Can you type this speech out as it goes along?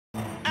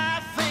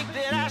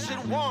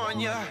should warn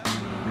you,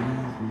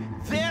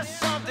 there's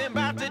something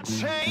about to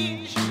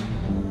change.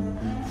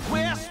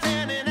 We're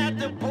standing at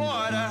the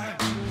border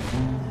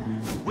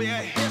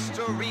where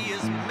history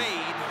is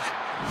made.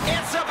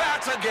 It's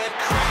about to get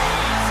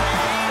crazy.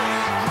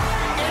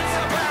 It's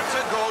about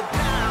to go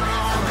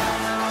down.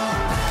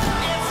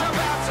 It's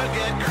about to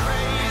get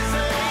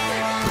crazy.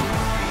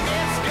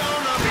 It's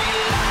gonna be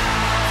loud.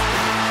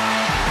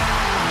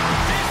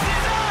 This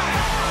is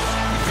us.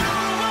 Do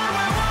what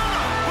we want.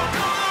 We'll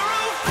blow the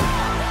roof.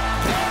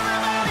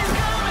 Everybody's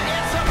coming.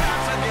 It's about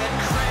to get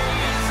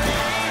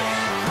crazy.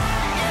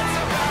 It's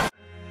about.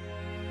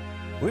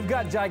 We've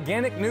got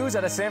gigantic news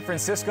out of San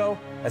Francisco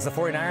as the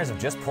 49ers have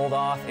just pulled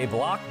off a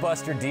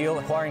blockbuster deal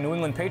acquiring New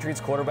England Patriots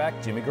quarterback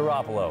Jimmy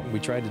Garoppolo. We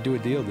tried to do a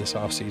deal this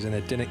offseason.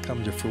 It didn't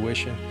come to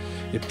fruition.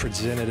 It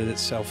presented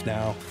itself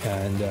now,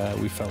 and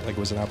we felt like it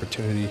was an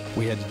opportunity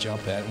we had to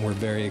jump at, and we're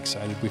very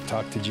excited. We've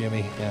talked to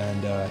Jimmy,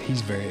 and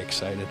he's very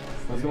excited.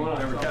 What's going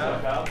on,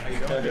 pal? How you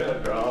doing?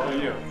 Good, bro. How are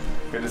you?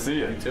 Good to see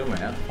you. You too,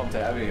 man. Pumped to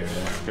have you here.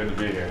 Man. Good to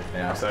be here.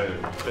 Yeah, I'm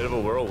excited. Bit of a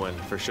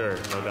whirlwind, for sure,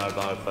 no doubt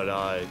about it. But,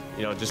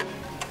 you know, just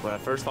when I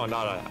first found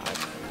out, I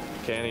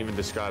can't even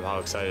describe how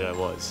excited I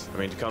was. I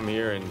mean, to come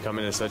here and come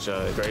into such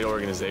a great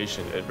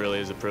organization, it really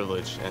is a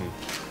privilege, and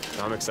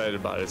I'm excited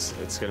about it.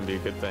 It's going to be a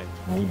good thing.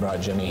 We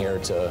brought Jimmy here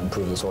to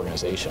improve this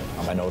organization.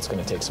 I know it's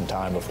going to take some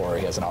time before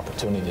he has an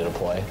opportunity to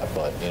play,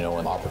 but, you know,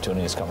 when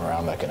opportunities come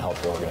around that can help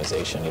the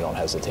organization, you don't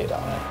hesitate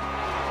on it.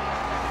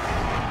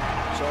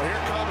 So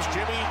here comes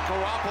Jimmy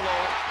Garoppolo.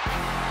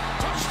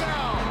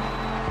 Touchdown!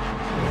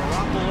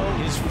 Garoppolo,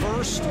 his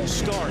first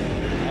start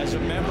as a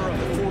member of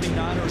the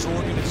 49ers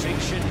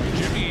organization.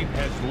 Jimmy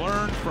has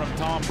learned from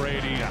Tom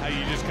Brady how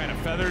you just kind of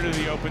feather to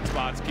the open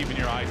spots, keeping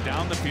your eyes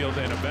down the field,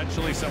 and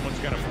eventually someone's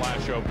going to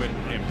flash open.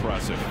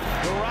 Impressive.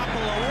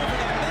 Garoppolo over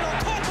the middle,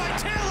 caught by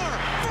Taylor.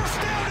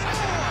 First down and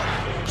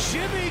more.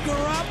 Jimmy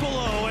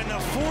Garoppolo and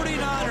the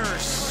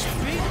 49ers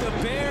beat the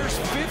Bears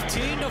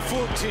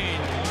 15-14.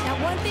 Now,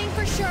 one thing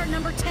for sure,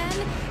 number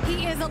 10,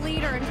 he is a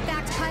leader. In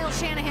fact, Kyle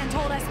Shanahan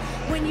told us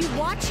when you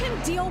watch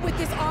him deal with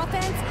this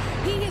offense,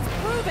 he has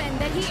proven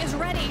that he is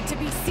ready to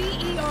be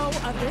CEO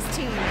of this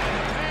team.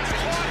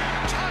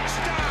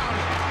 Touchdown!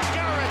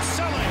 Garrett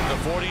Selling. The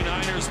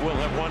 49ers will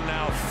have won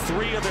now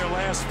 3 of their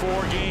last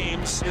 4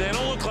 games. They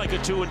don't look like a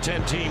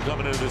 2-10 team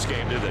coming into this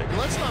game, do they?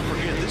 Let's not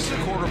forget, this is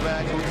a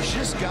quarterback who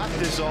just got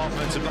this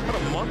offense about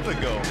a month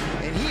ago,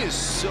 and he is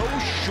so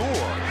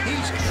sure. He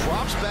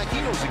drops back.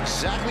 He knows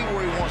exactly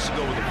where he wants to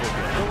go with the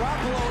football.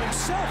 Garoppolo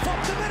himself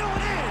up the middle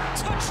and in.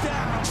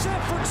 Touchdown,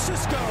 San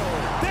Francisco.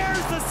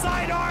 There's the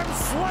sidearm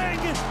sling.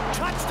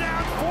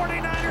 Touchdown,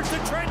 49ers to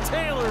Trent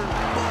Taylor.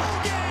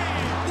 Ball game.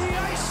 The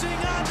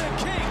icing on the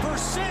cake for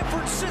San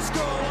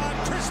Francisco on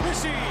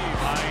Christmas Eve.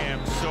 I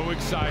am so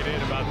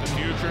excited about the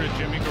future of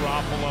Jimmy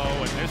Garoppolo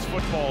and this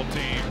football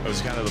team. It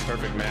was kind of the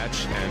perfect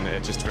match, and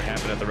it just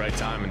happened at the right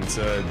time, and it's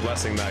a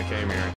blessing that I came here.